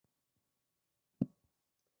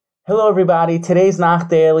Hello, everybody. Today's Nach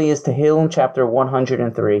Daily is Tehillim, chapter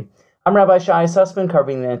 103. I'm Rabbi Shai Sussman,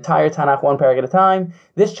 covering the entire Tanakh one paragraph at a time.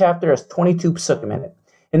 This chapter has 22 psukim in it.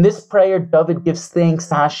 In this prayer, David gives thanks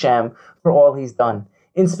to Hashem for all he's done.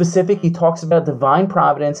 In specific, he talks about divine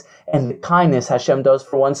providence and the kindness Hashem does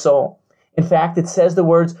for one's soul. In fact, it says the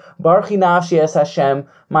words, Baruch nafshi es Hashem,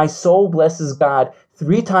 my soul blesses God,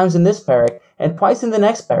 3 times in this parak and twice in the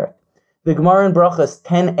next parak. The Gemara in Brachos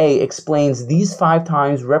 10a explains these 5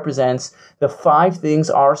 times represents the 5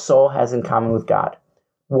 things our soul has in common with God.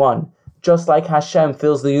 1. Just like Hashem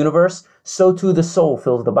fills the universe, so too the soul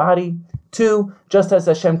fills the body. 2. Just as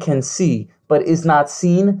Hashem can see, but is not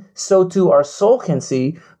seen, so too our soul can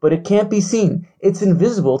see, but it can't be seen. It's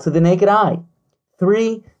invisible to the naked eye.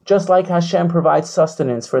 3. Just like Hashem provides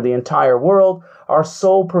sustenance for the entire world, our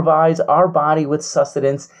soul provides our body with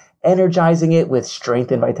sustenance, energizing it with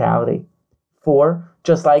strength and vitality. 4.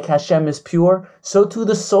 Just like Hashem is pure, so too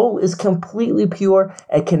the soul is completely pure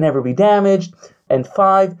and can never be damaged. And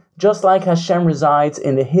 5. Just like Hashem resides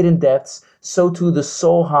in the hidden depths, so too the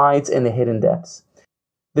soul hides in the hidden depths.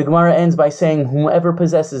 The Gemara ends by saying, whomever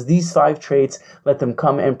possesses these 5 traits, let them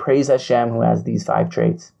come and praise Hashem who has these 5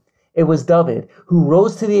 traits. It was David who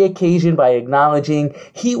rose to the occasion by acknowledging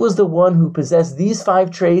he was the one who possessed these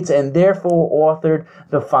 5 traits and therefore authored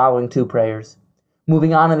the following 2 prayers.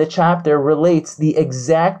 Moving on in the chapter relates the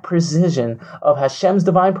exact precision of Hashem's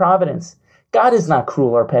divine providence. God is not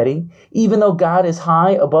cruel or petty. Even though God is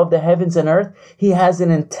high above the heavens and earth, he has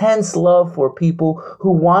an intense love for people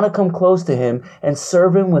who want to come close to him and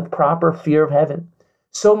serve him with proper fear of heaven.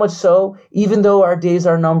 So much so, even though our days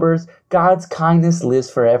are numbered, God's kindness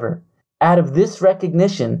lives forever. Out of this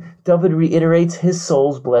recognition, David reiterates his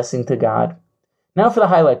soul's blessing to God. Now for the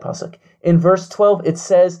highlight pasuk. In verse 12, it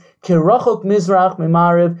says, Kirachok mizrach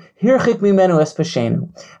mimariv, hirchik mimenu es peshenu.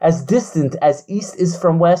 As distant as east is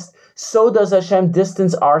from west, so does Hashem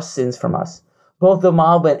distance our sins from us. Both the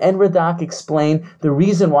Malbim and Radak explain the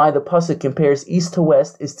reason why the pasuk compares east to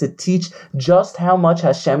west is to teach just how much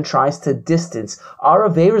Hashem tries to distance our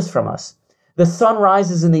averos from us. The sun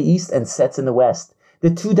rises in the east and sets in the west.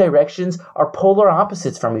 The 2 directions are polar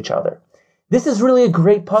opposites from each other. This is really a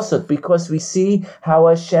great pasuk because we see how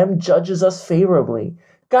Hashem judges us favorably.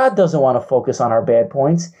 God doesn't want to focus on our bad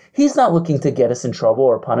points. He's not looking to get us in trouble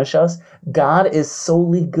or punish us. God is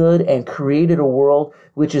solely good and created a world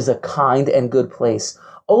which is a kind and good place.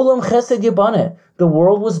 Olam chesed yibaneh. The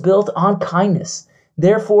world was built on kindness.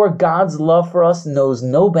 Therefore, God's love for us knows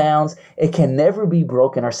no bounds. It can never be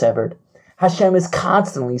broken or severed. Hashem is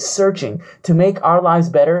constantly searching to make our lives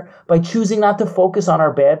better by choosing not to focus on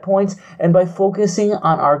our bad points and by focusing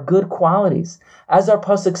on our good qualities. As our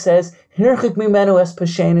pasuk says, Hirchik mimenu es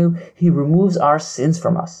peshenu, he removes our sins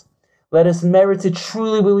from us. Let us merit to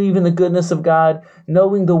truly believe in the goodness of God,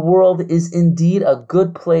 knowing the world is indeed a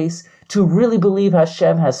good place, to really believe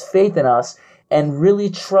Hashem has faith in us and really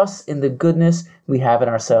trust in the goodness we have in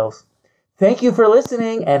ourselves. Thank you for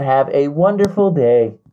listening and have a wonderful day.